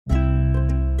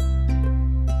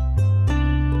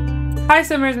Hi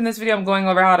Simmers, in this video I'm going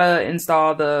over how to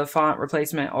install the font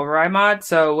replacement override mod.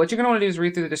 So what you're going to want to do is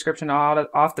read through the description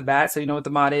off the bat so you know what the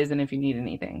mod is and if you need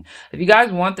anything. If you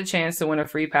guys want the chance to win a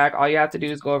free pack, all you have to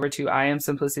do is go over to I Am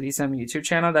Simplicity Sim YouTube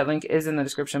channel. That link is in the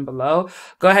description below.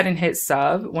 Go ahead and hit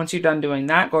sub. Once you're done doing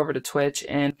that, go over to Twitch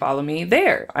and follow me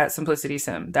there at Simplicity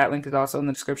Sim. That link is also in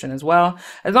the description as well.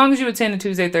 As long as you attend a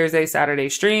Tuesday, Thursday, Saturday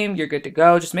stream, you're good to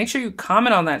go. Just make sure you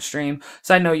comment on that stream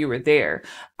so I know you were there.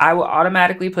 I will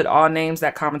automatically put all names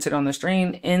that commented on the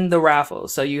stream in the raffle.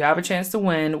 So you have a chance to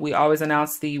win. We always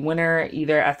announce the winner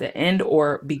either at the end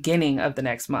or beginning of the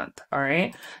next month. All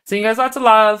right. So you guys, lots of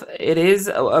love. It is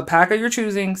a pack of your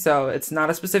choosing. So it's not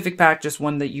a specific pack, just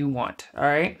one that you want. All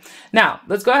right. Now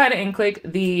let's go ahead and click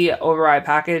the override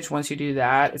package. Once you do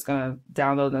that, it's going to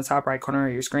download in the top right corner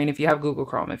of your screen. If you have Google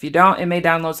Chrome, if you don't, it may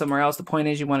download somewhere else. The point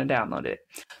is you want to download it.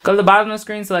 Go to the bottom of the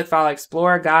screen, select File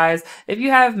Explorer. Guys, if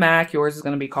you have Mac, yours is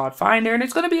going to be called Finder, and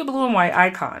it's going to be a blue and white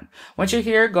icon. Once you're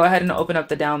here, go ahead and open up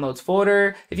the downloads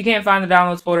folder. If you can't find the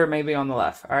downloads folder, maybe on the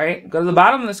left. All right, go to the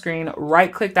bottom of the screen,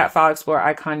 right click that File Explorer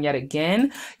icon yet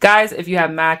again. Guys, if you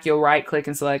have Mac, you'll right click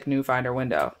and select New Finder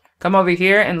Window. Come over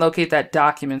here and locate that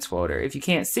Documents folder. If you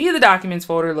can't see the Documents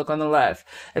folder, look on the left.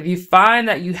 If you find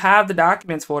that you have the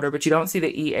Documents folder, but you don't see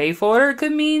the EA folder, it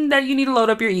could mean that you need to load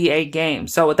up your EA game.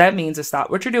 So what that means is stop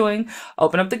what you're doing,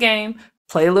 open up the game,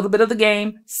 play a little bit of the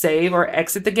game, save or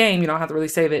exit the game. You don't have to really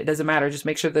save it. It doesn't matter. Just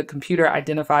make sure the computer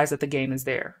identifies that the game is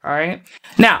there. All right.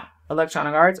 Now,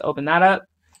 Electronic Arts, open that up.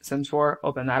 Sims 4,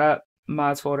 open that up.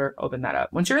 Mods folder, open that up.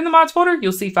 Once you're in the mods folder,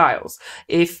 you'll see files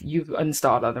if you've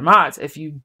installed other mods. If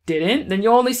you didn't, then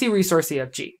you'll only see resource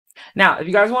CFG. Now, if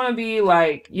you guys want to be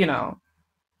like, you know,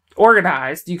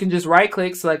 organized, you can just right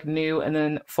click, select new, and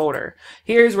then folder.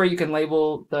 Here's where you can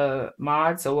label the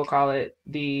mod. So we'll call it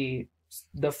the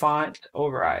font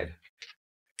override.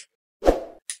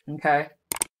 Okay,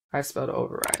 I spelled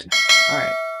override. All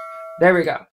right, there we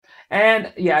go.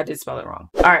 And yeah, I did spell it wrong.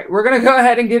 All right, we're gonna go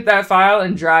ahead and get that file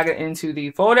and drag it into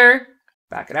the folder.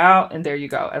 Back it out, and there you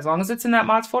go. As long as it's in that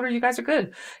mods folder, you guys are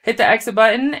good. Hit the exit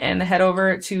button and head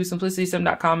over to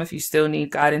simplicitysim.com if you still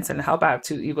need guidance and help. I have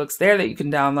 2 ebooks there that you can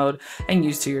download and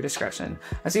use to your discretion.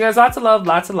 I see you guys, lots of love,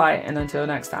 lots of light, and until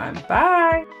next time,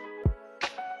 bye.